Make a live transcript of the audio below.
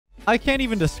I can't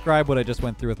even describe what I just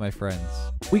went through with my friends.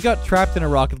 We got trapped in a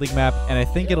Rocket League map, and I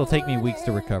think it'll take me weeks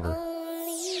to recover.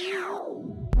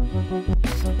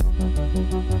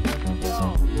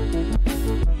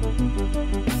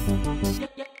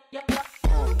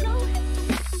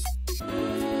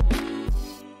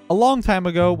 A long time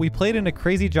ago, we played in a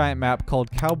crazy giant map called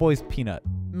Cowboy's Peanut,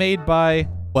 made by,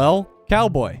 well,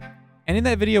 Cowboy. And in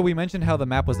that video, we mentioned how the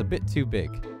map was a bit too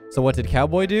big. So what did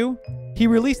Cowboy do? He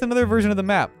released another version of the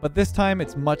map, but this time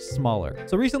it's much smaller.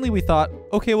 So recently we thought,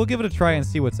 okay, we'll give it a try and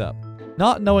see what's up.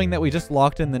 Not knowing that we just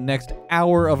locked in the next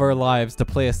hour of our lives to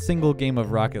play a single game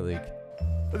of Rocket League.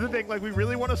 That's the thing, like, we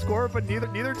really want to score, but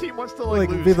neither team wants to, like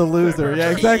lose. Be the loser.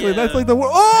 Yeah, exactly. Yeah. That's like the...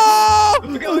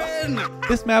 Oh! Go in!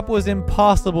 This map was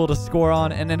impossible to score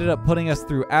on and ended up putting us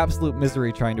through absolute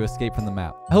misery trying to escape from the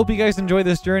map. I hope you guys enjoy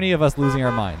this journey of us losing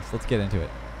our minds. Let's get into it.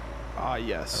 Ah,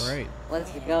 yes. All right.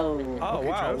 Let's go. Oh, Okay,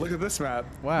 wow. Trev. Look at this map.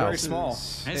 Wow. Very small.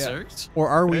 Nice search. Or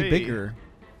are we Hey. bigger?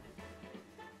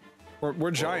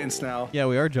 We're giants now. Yeah,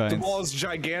 we are The giants. ball is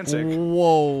gigantic.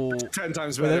 Whoa. 10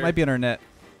 times Wait, better. that might be on our net.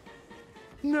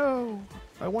 No,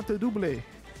 I want the double.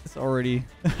 It's already...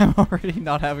 I'm already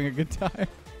not having a good time.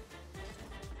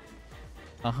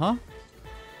 Uh-huh.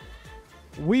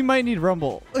 We might need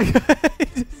Rumble.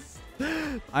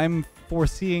 I'm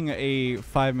foreseeing a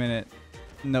 5-minute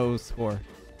no score.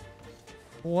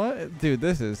 What? Dude,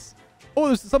 this is... Oh,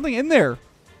 there's something in there.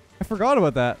 I forgot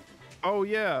about that. Oh,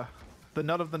 yeah. The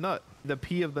nut of the nut. The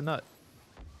pea of the nut.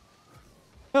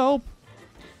 Help.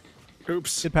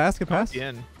 Oops. Good pass, good pass.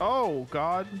 In. Oh,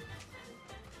 God.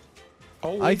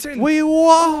 Oh, it's in. Wait,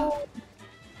 what?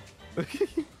 I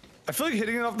feel like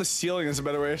hitting it off the ceiling is a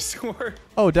better way to score.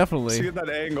 Oh, To definitely. get that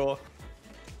angle.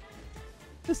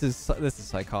 This is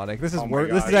psychotic. This is Oh my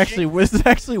worse. This is gosh.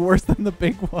 actually worse than the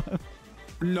big one.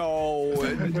 No.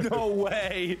 No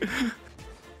way.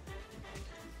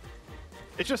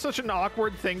 It's just such an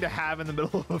awkward thing to have in the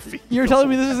middle of a field. You're telling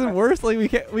me this isn't worse? Like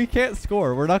we can't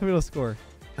score. We're not gonna be able to score.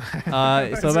 So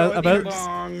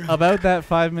about that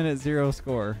 5-minute 0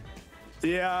 score.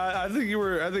 Yeah, I think you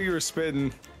were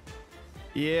spitting.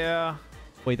 Yeah.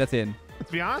 Wait, that's in. To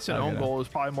be honest, an Okay, own no. goal is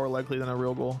probably more likely than a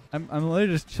real goal. I'm literally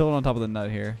just chilling on top of the nut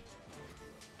here.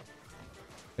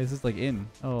 This is like in.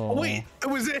 Oh. Oh, wait, it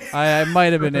was in. I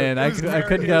might have been in. I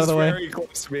couldn't get out of the way. Very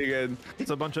close to being in. It's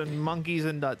a bunch of monkeys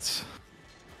and nuts.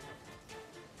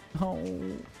 Oh.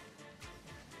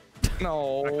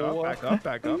 No. Back up,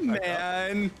 back up, back up.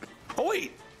 Man. Oh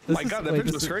wait. This My is- God, that wait,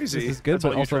 pitch was crazy. This is good, That's but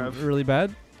all you, also Trev. really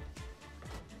bad.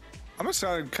 I'm just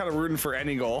kind of rooting for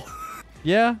any goal.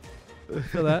 Yeah.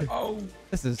 Feel that. Oh,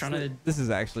 This is Trying to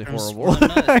actually trying to horrible. swirl a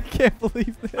nut. I can't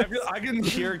believe this. I can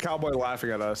hear Cowboy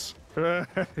laughing at us. Wait,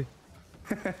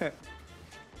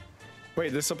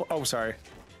 this. Oh, sorry.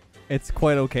 It's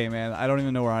quite okay, man. I don't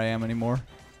even know where I am anymore.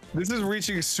 This is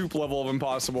reaching soup level of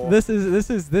impossible. This is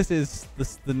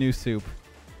the new soup.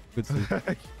 Good soup.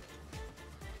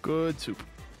 Good soup.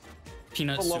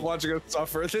 peanut I love soup. watching us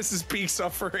suffer. This is peak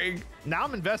suffering. Now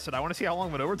I'm invested. I want to see how long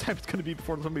of an overtime it's going to be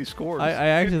before somebody scores. I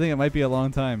actually think it might be a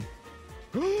long time.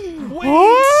 Wait.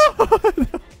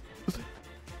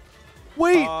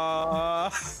 Wait! Uh,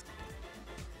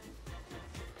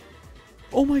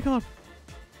 Oh my god!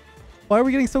 Why are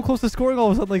we getting so close to scoring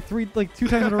all of a sudden, like 2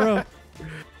 times in a row?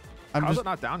 I'm How's just it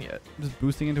not down yet?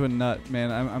 boosting into a nut,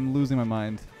 man. I'm losing my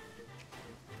mind.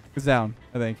 It's down,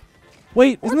 I think.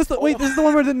 Wait, isn't this the this is the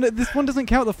one where this one doesn't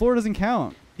count. The floor doesn't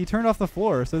count. He turned off the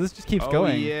floor, so this just keeps Oh,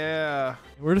 going. yeah.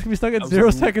 We're just gonna be stuck at That was 0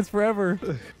 a- seconds forever.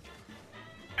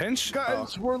 pinch.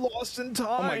 Guys, we're lost in time.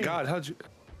 Oh my God, how'd you?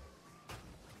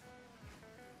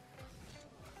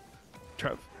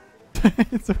 Trev.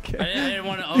 It's okay. I didn't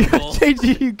want to uncle.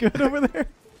 JG, you good over there?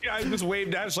 Yeah, I just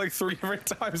wave dash like 3 different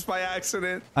times by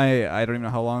accident. I don't even know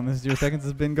how long this 0 seconds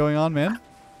has been going on, man.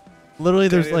 Literally,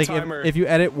 there's Edit like timer. if you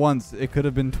edit once, it could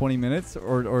have been 20 minutes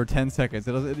or 10 seconds.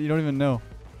 You don't even know.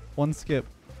 One skip.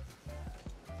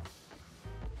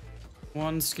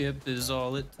 One skip is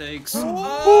all it takes. There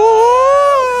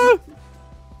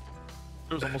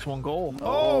was almost one goal.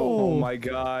 Oh my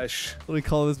gosh. What do we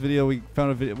call this video? We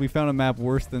found a map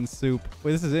worse than soup.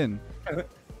 Wait, this is in.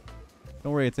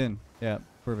 Don't worry, it's in. Yeah,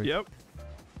 perfect. Yep.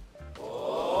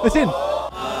 It's in.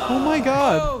 Oh my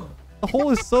god. The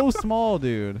hole is so small,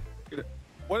 dude.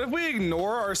 What if we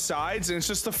ignore our sides and it's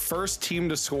just the first team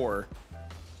to score?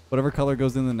 Whatever color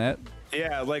goes in the net.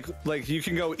 Yeah, like you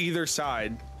can go either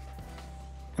side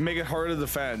and make it harder to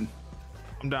defend.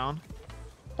 I'm down.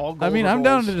 All goals I mean, are I'm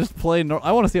down goals. to just play.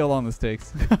 I want to see how long this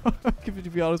takes. To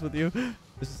be honest with you,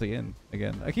 this is again.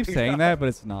 I keep saying that, but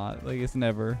it's not. Like it's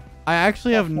never. I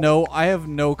actually have no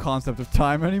concept of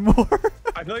time anymore.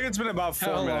 I feel like it's been about 4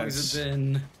 How long minutes. has it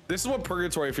been? This is what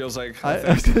purgatory feels like.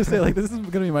 I was gonna say, like, this is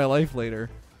gonna be my life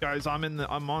later. Guys, I'm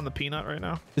on the peanut right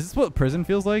now. Is this what prison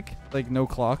feels like? Like no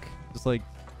clock, just like, you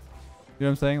know what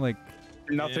I'm saying? Like,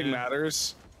 Nothing Yeah.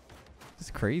 matters. this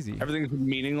is crazy. Everything's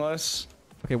meaningless.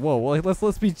 Okay, whoa, well, like,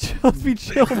 let's be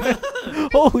chill, man.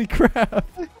 Holy crap!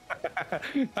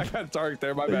 I got dark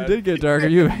there, my You bad. did get dark. Are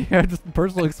you had just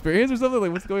personal experience or something?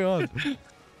 Like, what's going on?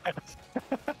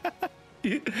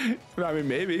 I mean,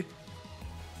 maybe.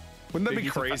 Wouldn't that be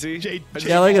crazy?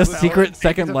 Yeah, like a Melon. secret Maybe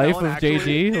second it's a life melon, of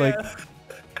actually. JG. Yeah.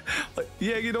 Like,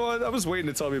 Yeah, you know what? I was waiting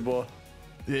to tell people.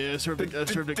 Yeah, I served Been a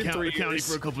 3 county years.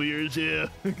 for a couple years. Yeah.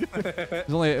 it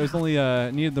was only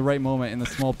needed the right moment in the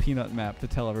small peanut map to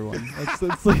tell everyone. It's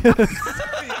like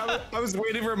I was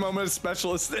waiting for a moment of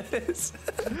specialistness.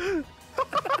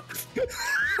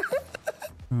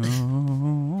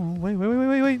 oh,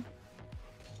 wait.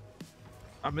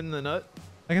 I'm in the nut.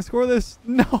 I can score this.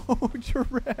 No,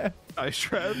 giraffe. Nice,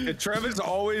 Trev. And Trev is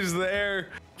always there.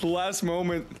 The last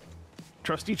moment.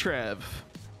 Trusty Trev.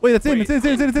 Wait, it's in. Wait. It's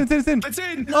in. It's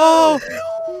in. Oh, Miss,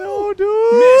 no,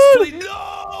 please.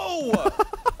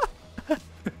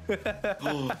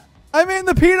 No. I'm in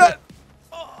the peanut.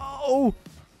 Oh,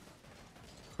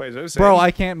 Wait, is that the same? bro,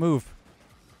 I can't move.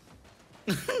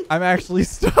 I'm actually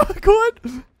stuck. What?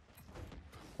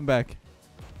 I'm back,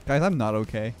 guys. I'm not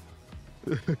okay.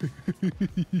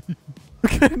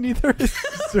 Okay, neither is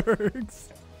Zergs.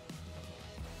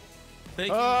 Thank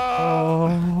you. Oh.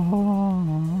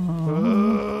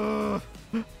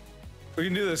 We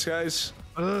can do this, guys.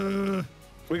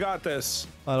 We got this.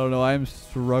 I don't know. I'm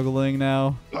struggling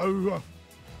now. I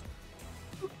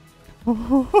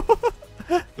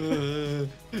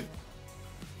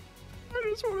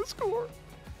just want to score.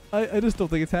 I just don't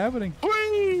think it's happening.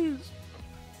 Please.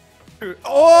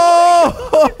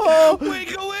 Oh!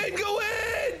 Wait, go in, go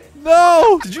in.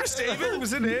 No! Did you save it?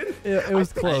 Was it in? Yeah, it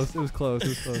was close. It was close. It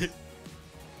was close.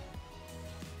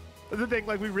 That's the thing.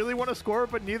 Like, we really want to score,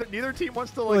 but neither team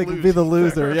wants to like lose. Be the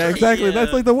loser. Yeah, exactly. Yeah.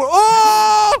 That's like the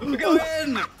oh! Go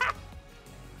in.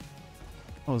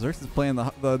 Oh, Xerxes is playing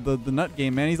the nut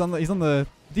game, man. He's on the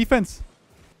defense.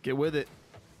 Get with it.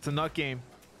 It's a nut game.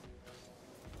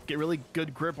 Get really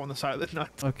good grip on the side of the nut.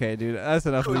 Okay, dude. That's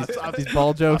enough of these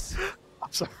ball jokes.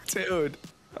 I'm sorry. Dude.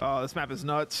 Oh, this map is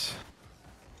nuts.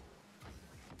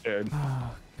 Dude.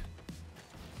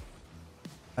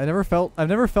 I've never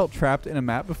felt trapped in a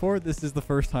map before. This is the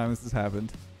first time this has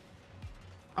happened.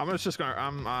 I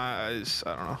don't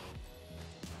know.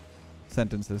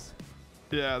 Sentences,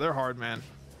 Yeah, they're hard, man.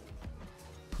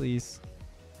 please.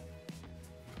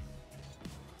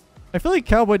 I feel like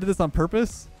Cowboy did this on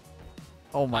purpose.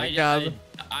 Oh my god.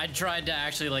 I tried to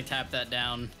actually like tap that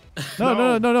down.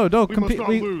 No. We must Compete. not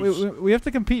We lose. have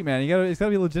to compete, man. It's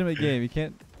gotta be a legitimate game. You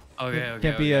can't. Okay.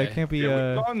 Can't be. We've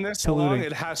gone this long, colluding.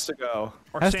 it has to go.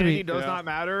 Our Has to sanity be- does Yeah. not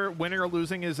matter. Winning or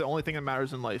losing is the only thing that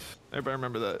matters in life. Everybody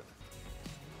remember that.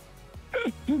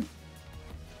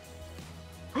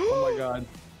 Oh my god.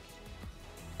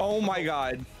 Oh my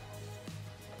god.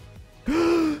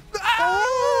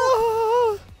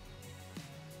 Ah!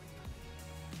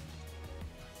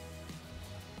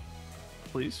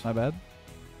 Please. My bad.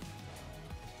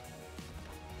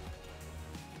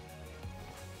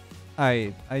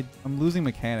 I'm losing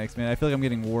mechanics, man. I feel like I'm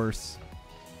getting worse.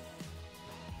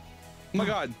 Oh my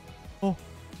god. Oh,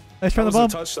 nice try That the was a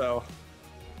bump. touch though.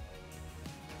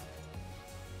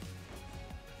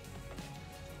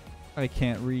 I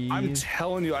can't read. I'm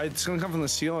telling you, it's gonna come from the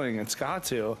ceiling. It's got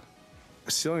to.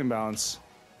 Ceiling bounce.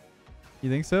 You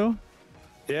think so?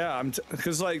 Yeah,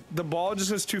 because like the ball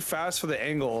just goes too fast for the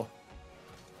angle.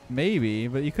 Maybe,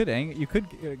 but you could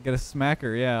get a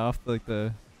smacker, yeah, off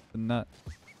the nut.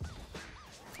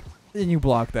 And you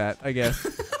block that, I guess.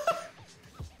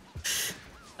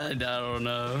 I don't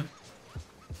know.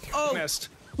 Oh, missed.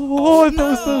 Oh, my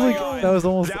that God. was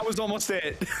almost. That was almost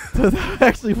it. That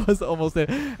actually was almost it.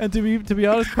 And to be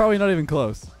honest, probably not even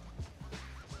close.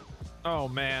 Oh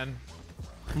man,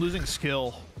 I'm losing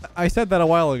skill. I said that a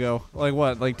while ago. Like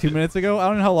what? Like 2 minutes ago? I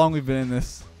don't know how long we've been in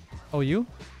this. Oh, you?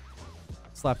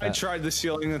 Slap that. I tried the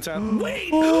ceiling attempt. Wait.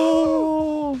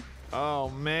 Oh! Oh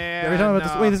man. Every time I'm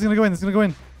about to, wait, this is gonna go in. This is gonna go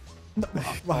in. No.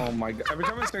 Oh my god. Every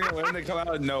time I say win, they come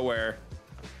out of nowhere.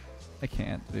 I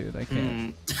can't, dude. I Hmm.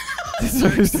 can't.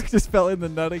 just fell in the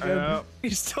nut again.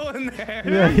 He's still in there.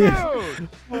 Yeah, he is. Dude.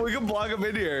 Well, we can block him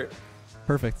in here.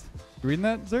 Perfect. You reading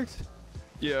that, Zerx?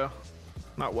 Yeah.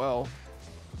 Not well.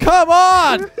 Come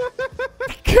on!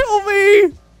 Kill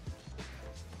me!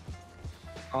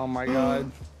 Oh my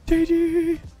god.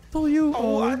 JG! It's all you.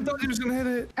 Oh, I thought he was gonna hit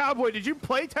it. Cowboy, did you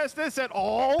play test this at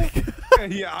all?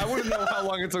 Yeah, I want to know how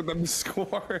long it took them to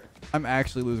score. I'm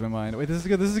actually losing my mind. Wait, this is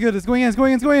good. This is good. It's going in. It's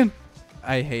going in. It's going in.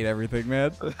 I hate everything,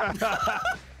 man.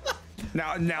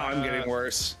 Now I'm getting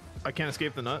worse. I can't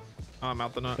escape the nut. Oh, I'm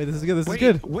out the nut. Wait, this is good. This is Wait,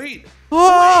 good. wait.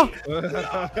 Oh!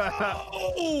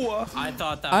 Oh! I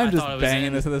thought that. I'm I just thought it was banging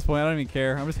in. this at this point. I don't even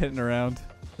care. I'm just hitting around.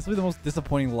 This will be the most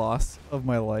disappointing loss of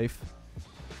my life.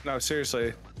 No,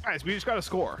 seriously. Guys, we just got to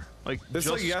score. Like This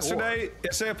just like yesterday.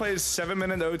 Yesterday I played a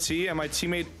 7-minute OT, and my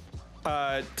teammate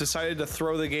decided to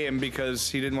throw the game because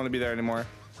he didn't want to be there anymore.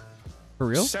 For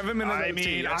real? 7-minute I OT.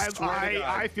 mean,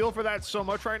 I feel for that so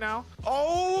much right now.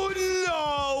 Oh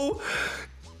no!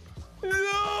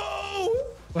 No!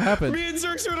 What happened? Me and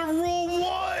Zerk's are gonna roll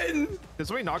 1. Can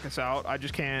somebody knock us out? I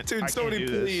just can't. Dude, I somebody can't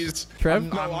do this. please.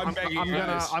 Trev? I'm begging you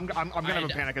guys. I'm gonna have a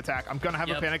panic attack. I'm gonna have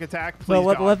a Yep. panic attack. Please No,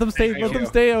 let God. them stay. Thank Let them you.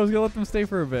 stay. I was gonna let them stay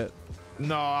for a bit.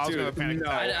 No, I was Dude, gonna have a panic no.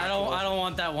 attack. I don't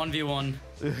want that 1v1.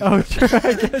 Oh,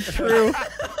 true.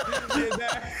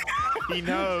 He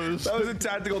knows. That was a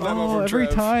tactical demo Oh, from every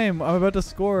Trev. time I'm about to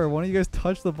score, one of you guys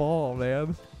touch the ball,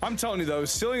 man. I'm telling you though,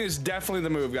 stealing is definitely the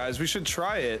move, guys. We should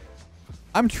try it.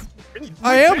 I We've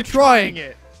am been trying.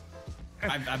 it.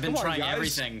 I've been Come on, trying guys.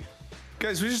 everything.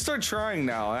 Guys, we should start trying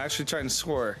now and actually try and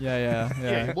score. Yeah.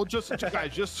 Yeah, we'll guys,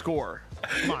 just score.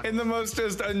 Come on. In the most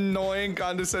just annoying,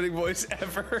 condescending voice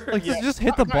ever. Like Yeah. just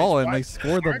hit the Guys, ball and what? like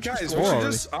score the Alright, guys, we score should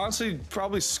already. just honestly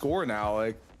probably score now.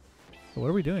 Like, What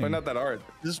are we doing? but not that hard.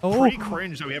 This is Oh. pretty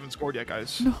cringe that we haven't scored yet,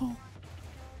 guys. No.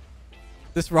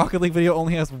 This Rocket League video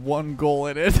only has one goal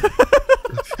in it.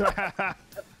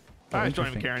 I just don't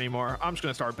even interesting. care anymore. I'm just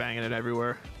gonna start banging it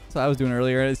everywhere. So I was doing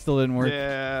earlier. It still didn't work.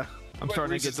 Yeah, I'm What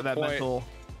starting to get reaches to the that point?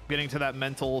 getting to that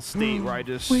mental state where I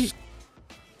just. Wait.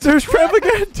 There's Trev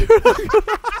again, dude.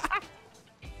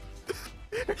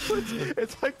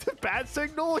 It's like the bad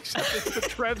signal, except it's the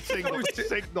Trev signal,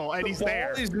 and he's The ball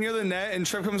there. is near the net, and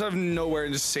Trev comes out of nowhere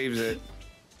and just saves it.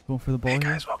 Going for the ball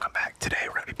here. welcome back. Today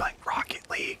we're gonna be playing Rocket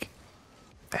League,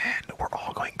 and we're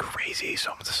all going crazy.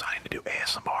 So I'm deciding to do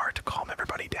ASMR to calm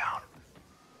everybody down.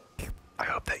 I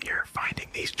hope that you're finding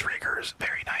these triggers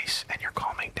very nice and you're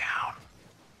calming down.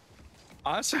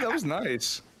 Honestly, that was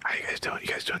nice. How you guys doing? You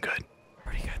guys doing good?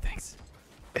 Pretty good, thanks.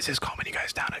 Is this calming you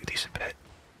guys down a decent bit?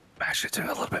 Actually, it's doing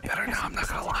a little bit better now. I'm not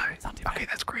gonna lie. Okay,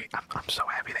 that's great. I'm so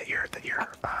happy that you're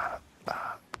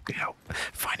you know,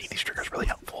 finding these triggers really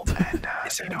helpful. And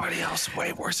is anybody else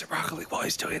way worse at Rocket League while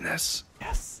he's doing this?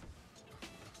 Yes.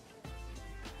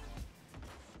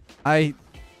 I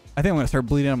think I'm gonna start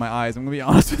bleeding out of my eyes. I'm gonna be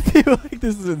honest with you. Like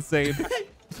this is insane.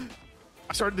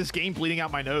 I started this game bleeding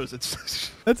out my nose. It's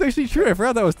That's actually true. I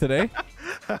forgot that was today.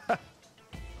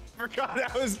 Forgot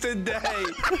that was today.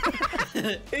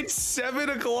 It's 7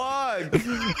 o'clock.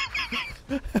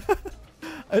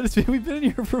 We've been in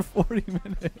here for 40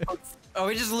 minutes. Are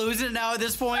we just losing it now at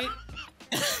this point?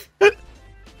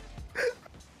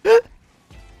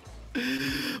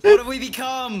 What have we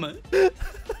become?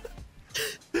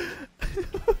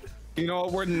 You know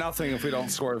what? We're nothing if we don't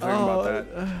score. Think about that.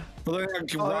 We're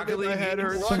letting a Rocket League, my head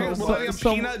hurts. we're letting a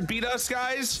Some- peanut beat us,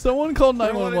 guys. Someone called We're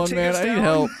gonna let it 911, take man. us I need down.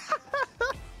 help.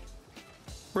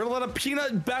 We're gonna let a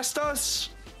peanut best us.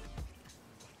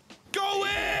 Go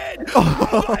in!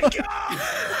 Oh my god!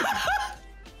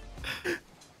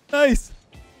 Nice.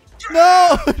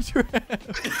 No, Trev.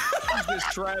 This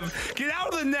Trev, get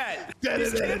out of the net!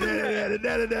 Just get out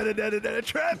of the net.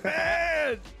 Trev,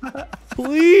 man!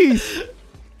 Please.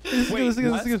 This is Wait, good. This is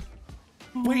good. what? This is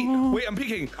good. Wait, I'm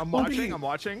peeking. I'm watching. I'm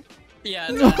watching. Yeah.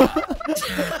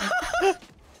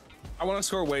 I want to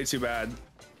score way too bad.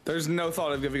 There's no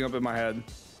thought of giving up in my head.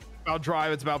 About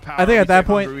drive. It's about power. I think We at that take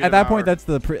on point, Burrito at that power. point, that's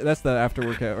the after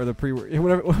workout or the pre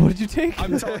whatever. What did you take?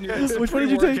 I'm telling you, it's a Which one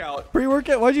did you take? pre-workout.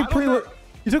 Pre-workout. Why'd you I don't know.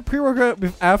 You took pre-workout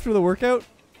after the workout?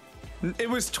 It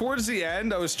was towards the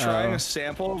end. I was trying Oh. a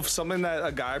sample of something that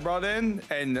a guy brought in,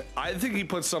 and I think he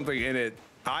put something in it.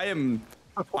 I'm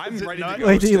it ready to nut? go.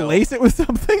 Like, did you still. lace it with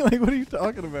something? Like, what are you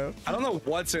talking about? I don't know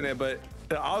what's in it, but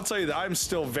I'll tell you that I'm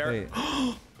still very,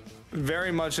 Wait.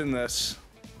 very much in this.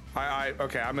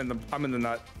 Okay. I'm in the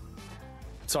nut.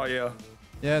 It's all you.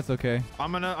 Yeah, it's okay.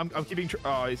 I'm keeping.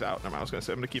 Oh, he's out. Never mind. I was gonna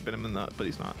say I'm gonna keep him in the nut, but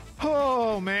he's not.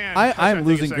 Oh man. I'm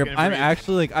losing grip. I'm actually.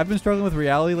 actually like I've been struggling with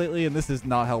reality lately, and this is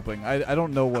not helping. I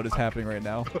don't know what is happening right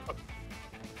now.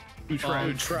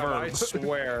 Trev, I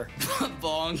swear.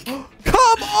 Bonk.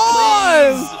 Come on!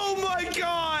 Oh my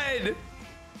god!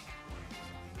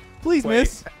 Please,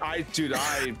 miss. Dude,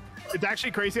 It's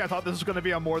actually crazy. I thought this was gonna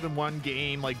be a more than one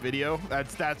game like video.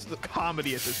 That's the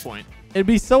comedy at this point. It'd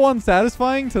be so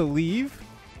unsatisfying to leave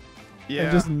Yeah.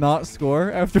 and just not score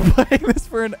after playing this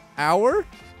for an hour.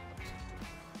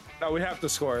 No, we have to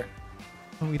score.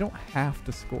 Oh, we don't have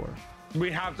to score.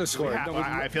 We have to score.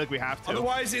 I feel like we have to.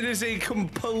 Otherwise, it is a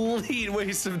complete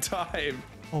waste of time.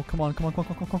 Oh, come on, come on, come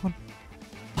on, come on, come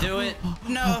on. Do it.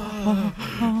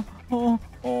 No.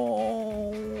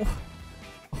 Oh.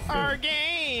 Our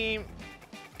game,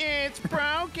 it's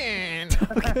broken.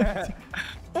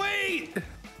 Wait.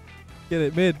 Get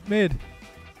it, mid.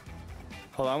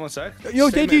 Hold on one sec. Yo,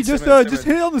 Stay JG, mid, just stay mid, just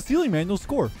stay hit it on the ceiling, man. You'll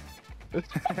score. mid.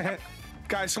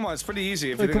 Guys, come on. It's pretty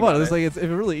easy. If you Like, think come on, about it's it. like it's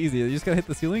really easy. You just gotta hit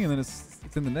the ceiling and then it's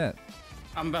in the net.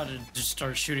 I'm about to just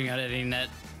start shooting at any net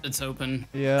that's open.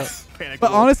 Yeah. Panic But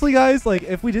goal. honestly, guys, like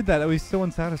if we did that, that would be so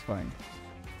unsatisfying.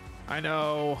 I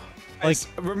know. Like,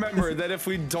 remember that if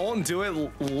we don't do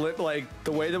it like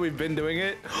the way that we've been doing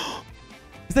it.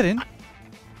 is that in?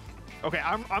 Okay,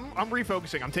 I'm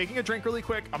refocusing. I'm taking a drink really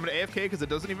quick. I'm gonna AFK because it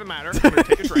doesn't even matter. I'm gonna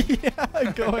take a drink.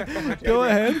 Yeah, go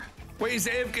ahead. Wait, he's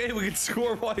AFK. We can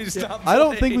score while he's not. I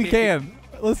don't think we playing. can.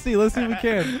 Let's see if we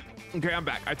can. Okay, I'm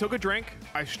back. I took a drink,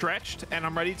 I stretched, and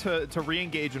I'm ready to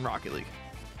re-engage in Rocket League.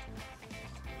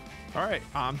 All right,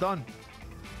 I'm done.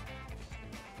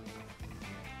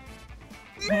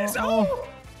 Miss! Oh.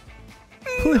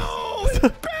 Oh! No!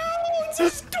 It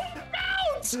bounces! Don't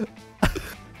bounce!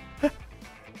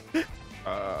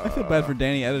 I feel bad for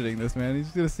Danny editing this, man. He's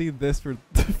gonna see this for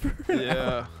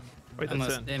Yeah. Wait, that's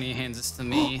Unless in. Danny hands this to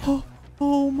me.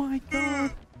 Oh my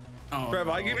god. Oh, Rev,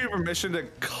 I no. give you permission to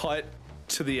cut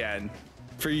to the end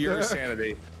for your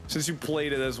sanity, since you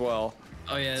played it as well.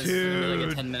 Oh yeah, this is gonna be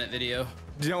like a Dude. 10-minute video.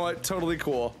 You know what? Totally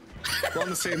cool. We're on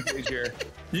the same page here.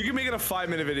 You can make it a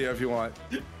 5-minute video if you want.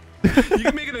 You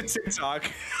can make it a TikTok.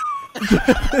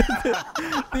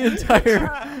 The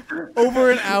entire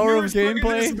over an hour We of were stuck in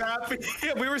this gameplay. map-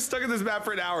 Yeah, we were stuck in this map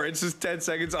for an hour. It's just 10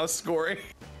 seconds us scoring.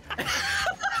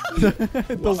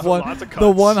 The Lots of cuts. the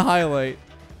one highlight.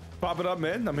 Pop it up,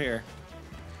 man. I'm here.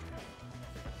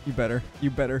 You better.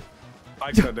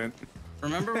 I couldn't.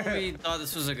 Remember when we thought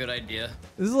this was a good idea?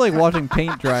 This is like watching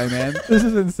paint dry, man. This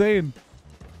is insane.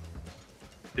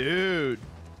 Dude.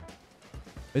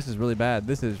 This is really bad.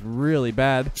 This is really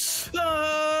bad.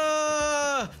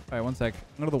 Ah! All right, one sec.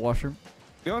 Go to the washroom.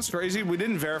 You know what's crazy? We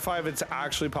didn't verify if it's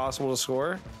actually possible to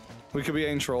score. We could be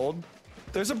getting trolled.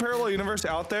 There's a parallel universe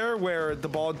out there where the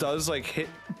ball does like hit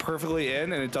perfectly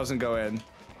in and it doesn't go in.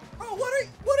 Oh,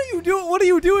 what are you doing? What are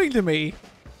you doing to me?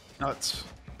 Nuts.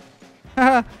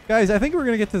 Haha, guys, I think we're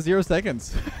gonna get to 0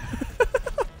 seconds.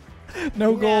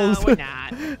 No goals. No, we're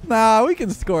not. Nah, we can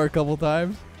score a couple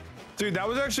times. Dude, that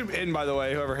was actually in, by the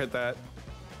way, whoever hit that.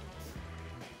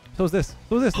 So is this.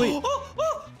 Wait. You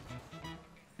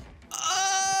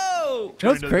Oh! know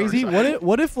what's to the crazy? dark side.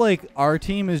 What if like our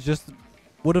team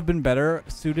would have been better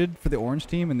suited for the orange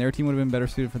team and their team would have been better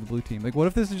suited for the blue team? Like, what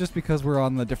if this is just because we're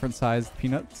on the different size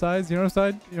peanut size? You know what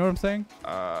I'm saying?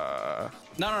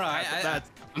 No,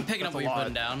 I'm picking up that's what a you're lot.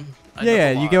 putting down.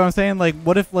 Yeah, you get what I'm saying? Like,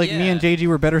 what if like me Yeah. and JG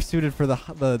were better suited for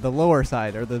the lower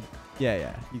side or the you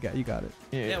got it.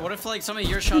 Yeah, what if like some of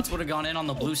your shots would have gone in on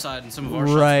the blue side and some of our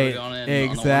shots would Right, have gone in on the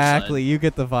orange exactly. side? You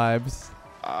get the vibes.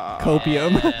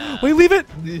 Copium. Yeah. Wait, leave it.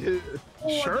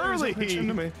 Surely.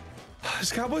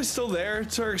 Is Cowboy still there,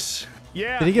 Turks?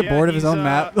 Yeah. Did he get yeah, bored of his he's, own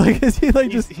map? Like, is he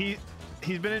like he's, just?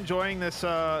 he's been enjoying this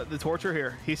the torture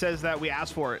here. He says that we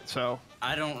asked for it, so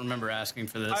I don't remember asking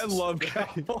for this. I love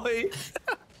Cowboy.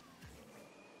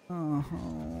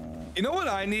 You know what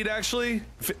I need actually?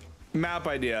 Map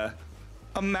idea.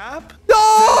 A map that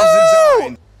is No!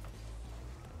 designed.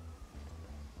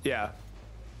 Yeah.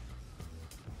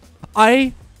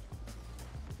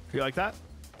 you like that?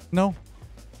 No.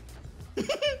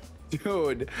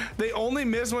 Dude, they only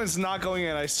miss when it's not going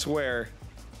in, I swear.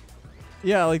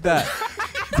 Yeah, like that.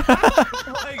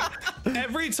 Like,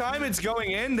 every time it's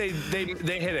going in, they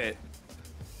hit it.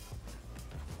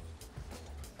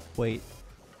 Wait.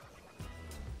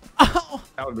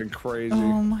 That would have been crazy.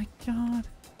 Oh my god.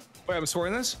 Wait, I'm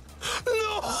scoring this?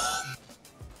 No!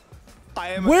 I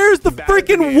am Where's the bad at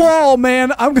freaking game. wall,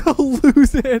 man? I'm gonna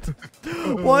lose it.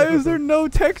 Why is there no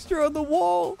texture on the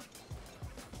wall?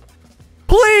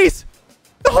 Please!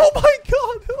 Oh my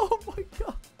god! Oh my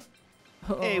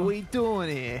god! Hey, what you doing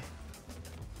here?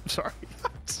 I'm sorry.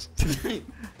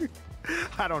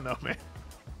 I don't know, man.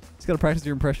 Just gotta practice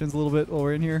your impressions a little bit while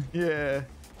we're in here. Yeah.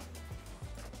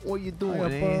 What you doing,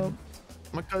 got man? bumped.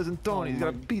 My cousin Tony's got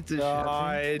a pizza shop.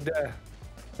 God.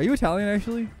 Are you Italian,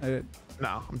 actually?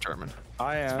 No, I'm German.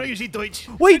 I am. Sprechen Sie Deutsch?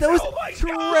 Wait, that was Oh my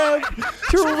Trev!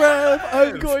 Trev!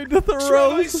 I'm going to Bro,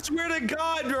 throw. I swear to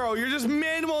God, bro, you're just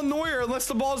Manuel Neuer unless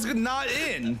the ball's not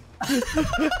in.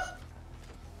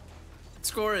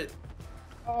 Score it.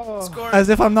 Oh. Score it. As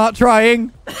if I'm not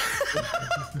trying.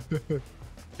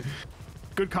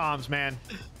 Good comms, man.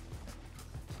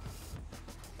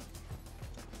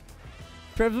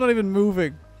 Trev's not even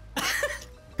moving.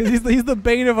 Because he's the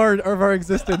bane of our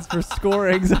existence for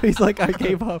scoring. So he's like, I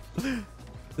gave up. This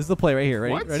is the play right here.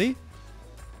 Ready? What? Ready?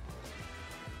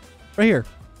 Right here.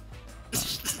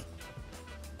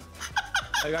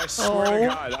 Like, I swear to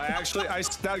God,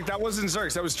 that wasn't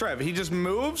Zerx, that was Trev. He just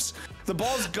moves, the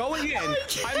ball's going in.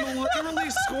 I'm literally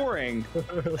scoring.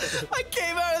 I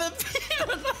came out of the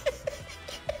peanut.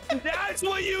 That's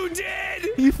what you did!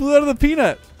 He flew out of the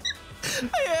peanut.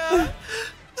 Yeah.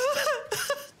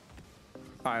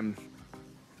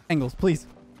 Angles, please.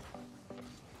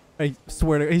 I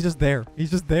swear to God, he's just there. He's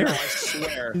just there. I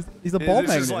swear. He's a ball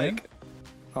magnet. Just like,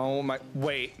 oh my,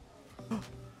 wait.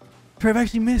 Trev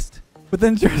actually missed, but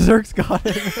then Zerx got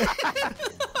it.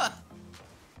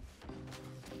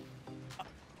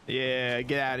 Yeah,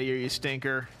 get out of here, you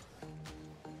stinker.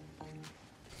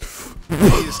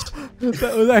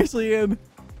 That was actually in.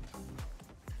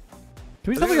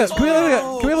 Can we just have like a can we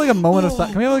have like a moment of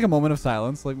can we have like a moment of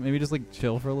silence? Like maybe just like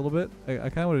chill for a little bit. I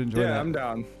kind of would enjoy that. Yeah, I'm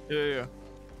down. Yeah.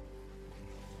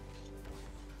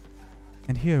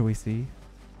 And here we see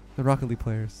the Rocket League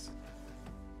players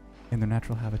in their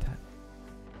natural habitat.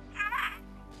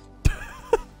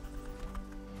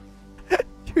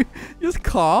 You just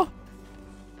caw.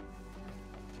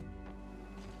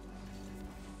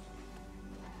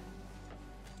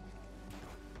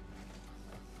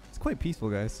 It's quite peaceful,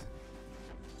 guys.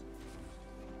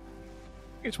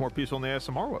 It's more peaceful than the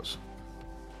ASMR was.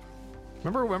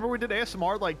 Remember we did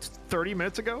ASMR like 30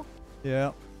 minutes ago?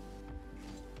 Yeah.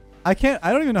 I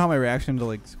don't even know how my reaction to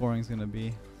like scoring is gonna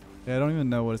be. Yeah, I don't even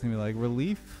know what it's gonna be like.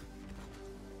 Relief.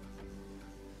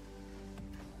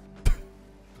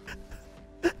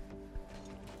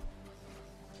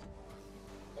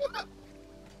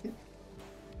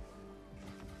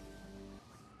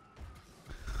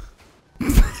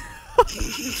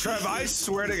 Trev, I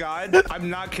swear to God, I'm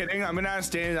not kidding. I'm gonna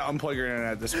ask Danny to unplug your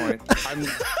internet at this point. I'm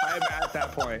at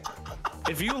that point.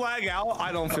 If you lag out,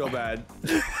 I don't feel bad.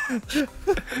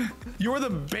 You're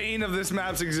the bane of this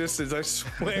map's existence, I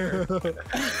swear.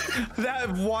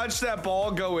 Watch that ball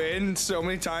go in so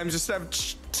many times, just have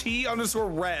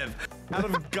T_Rev out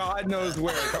of God knows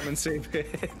where come and save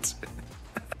it.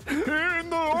 In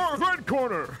the red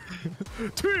corner.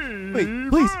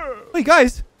 Wait, please. Wait,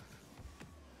 guys.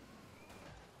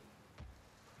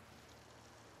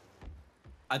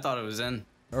 I thought it was in.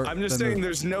 I'm just saying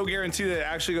there's no guarantee that it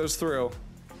actually goes through.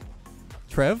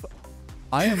 Trev,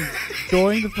 I am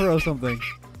going to throw something.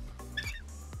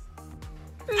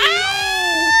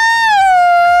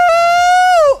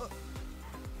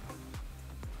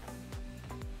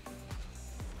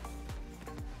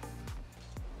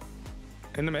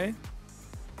 Into me?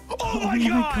 Oh my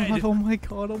God! Oh my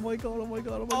God! Oh my God! Oh my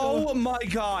God! Oh my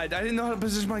God! I didn't know how to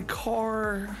position my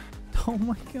car. Oh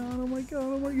my God! Oh my God!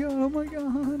 Oh my God! Oh my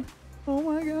God! Oh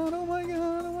my God! Oh my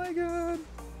God! Oh my God!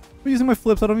 I'm using my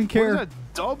flips. I don't even care. What is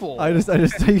that double? I used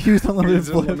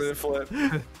unlimited flips.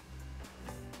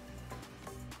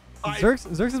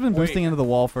 Zerx has been boosting into the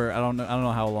wall for I don't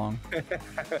know how long.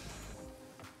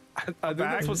 I think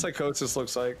that's what psychosis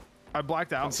looks like. I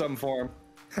blacked out. In some form.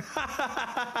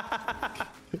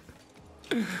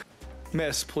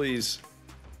 Miss, please.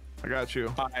 I got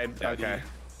you. Okay.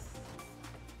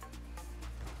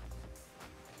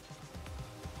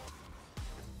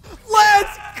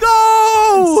 Let's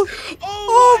go!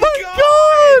 Oh my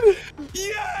God!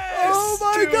 Yes! Oh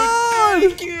my dude, God!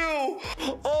 Thank you!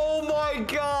 Oh my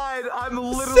God! I'm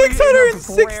literally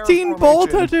 616 ball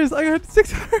touches! I got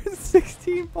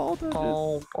 616 ball touches.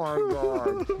 Oh my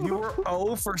God. You were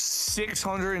 0 for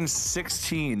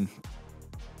 616. You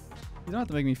don't have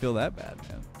to make me feel that bad,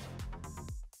 man.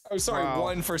 I'm sorry, Wow.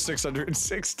 1 for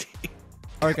 616.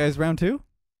 Alright guys, round 2.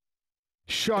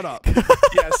 Shut up.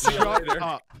 Yes, Shut later.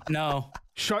 up. No.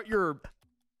 Shut your...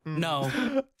 No.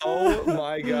 Oh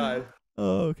my God.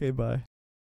 Oh, okay, bye.